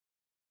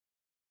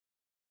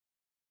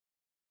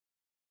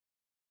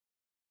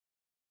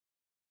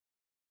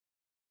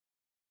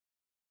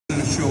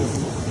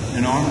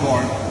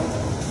armbar.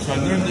 So I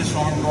learned this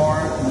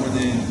armbar more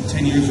than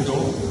 10 years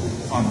ago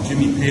from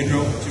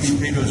Pedro.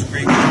 Pedro is a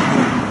great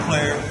judo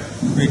player,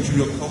 great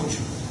judo coach.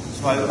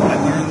 So I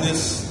learned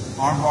this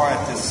armbar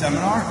at this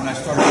seminar, and I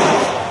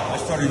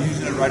started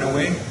using it right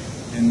away.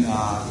 And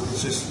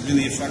it's just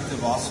really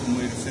effective, awesome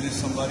way to finish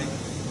somebody.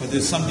 But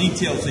there's some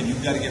details that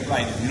you've got to get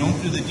right. If you don't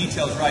do the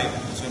details right,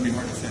 it's going to be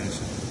hard to finish.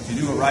 If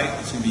you do it right,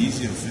 it's going to be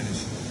easier to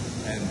finish.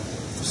 And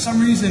for some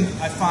reason,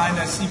 I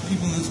see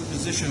people in this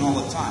position all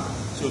the time.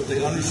 So if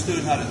they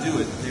understood how to do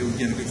it, they would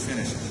get a good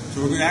finish.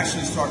 So we're going to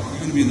actually start,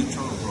 you're going to be in the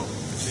turtle rope.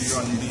 So you're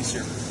on your knees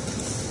here.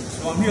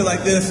 So I'm here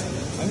like this.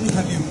 I'm going to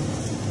have you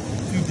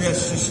do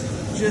this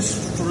just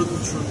for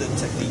the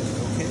technique,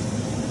 okay?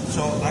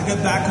 So I got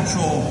back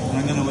control, and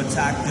I'm going to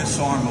attack this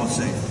arm, I'll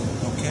say,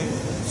 okay?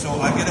 So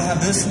I'm going to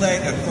have this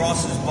leg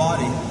across his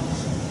body,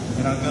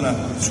 and I'm going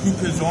to scoop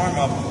his arm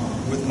up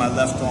with my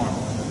left arm.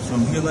 So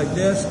I'm here like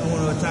this. I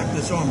want to attack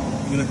this arm.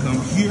 I'm going to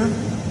come here,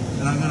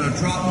 and I'm going to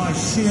drop my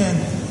shin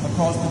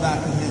across the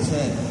back of his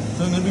head.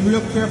 So I'm going to be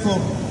real careful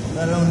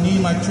that I don't knee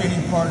my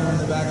training partner in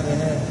the back of the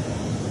head.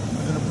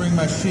 I'm going to bring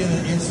my shin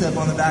and instep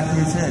on the back of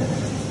his head.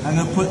 I'm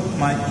going to put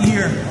my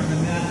ear on the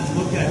mat and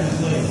look at his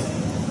legs.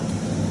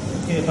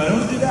 Okay, if I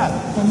don't do that,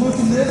 if I'm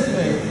looking this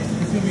way,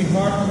 it's going to be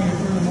hard for me to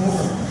turn him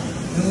over.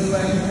 The only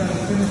way I can kind of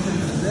finish it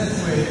is this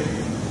way.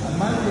 I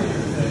might be able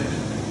to finish,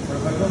 but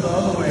if I go the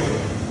other way,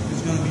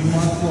 it's going to be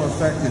much more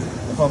effective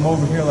if I'm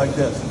over here like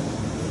this.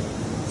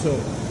 So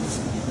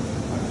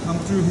I come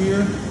through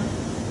here,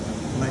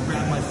 and I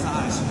grab my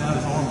thigh, so now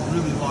his arm's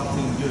really locked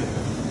in good.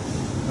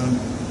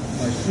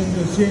 My shin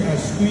goes here, I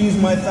squeeze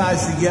my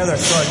thighs together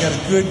so I got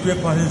a good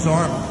grip on his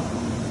arm.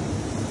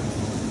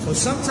 So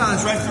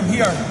sometimes right from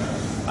here,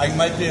 I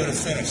might be able to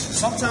finish.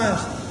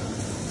 Sometimes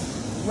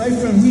right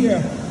from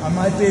here, I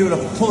might be able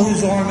to pull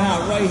his arm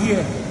out right here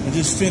and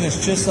just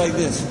finish just like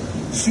this.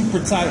 Super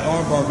tight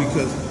armbar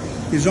because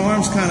his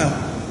arm's kind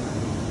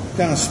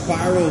of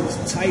spiraled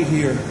tight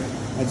here.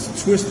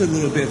 It's twisted a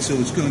little bit, so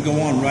it's going to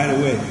go on right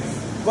away.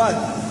 But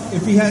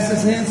if he has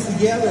his hands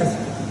together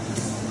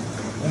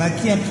and I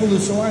can't pull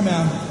his arm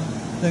out,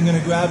 then I'm going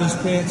to grab his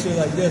pants here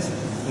like this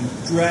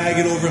and drag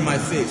it over my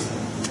face.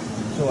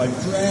 So I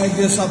drag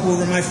this up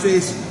over my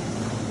face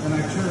and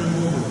I turn him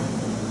over.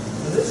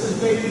 So this is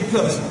great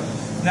because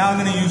now I'm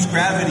going to use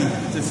gravity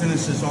to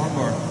finish this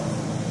armbar.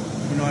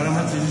 You know, I don't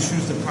have to just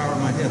use the power of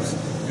my hips.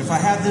 If I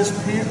have this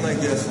pant like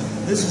this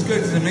is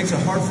good because it makes it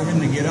hard for him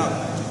to get up.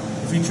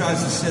 If he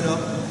tries to sit up,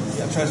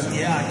 I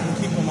can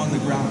keep him on the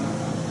ground.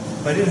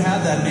 If I didn't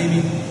have that, maybe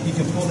he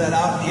can pull that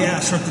out,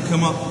 start to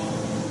come up.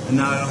 And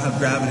now I don't have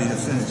gravity to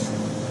finish.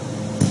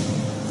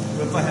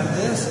 But if I have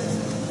this,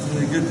 I'm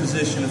in a good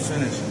position to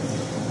finish.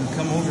 And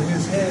come over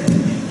his head,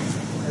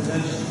 and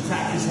then just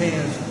attack his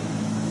hands,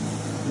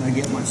 and I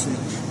get my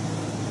finish.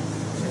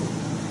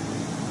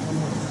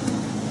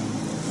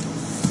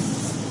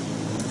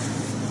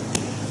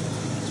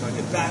 So I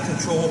get back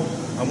control.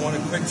 I want a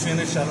quick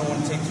finish. I don't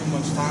want to take too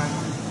much time.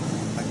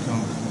 I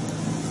come.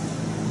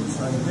 Just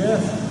like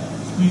this.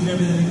 Squeeze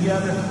everything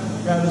together.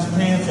 Grab his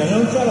pants. I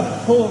don't try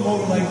to pull him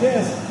over like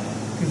this,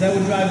 because that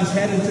would drive his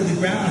head into the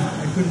ground.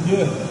 I couldn't do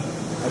it.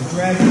 I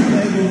drag his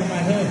leg over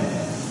my head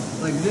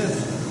like this,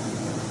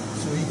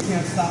 so he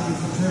can't stop me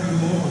from turning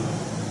him over.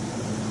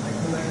 I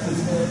collect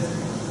his head,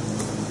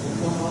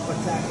 we'll come up,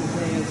 attack his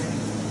hands,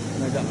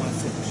 and I got my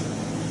finish.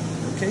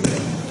 Okay,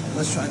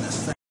 let's try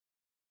this.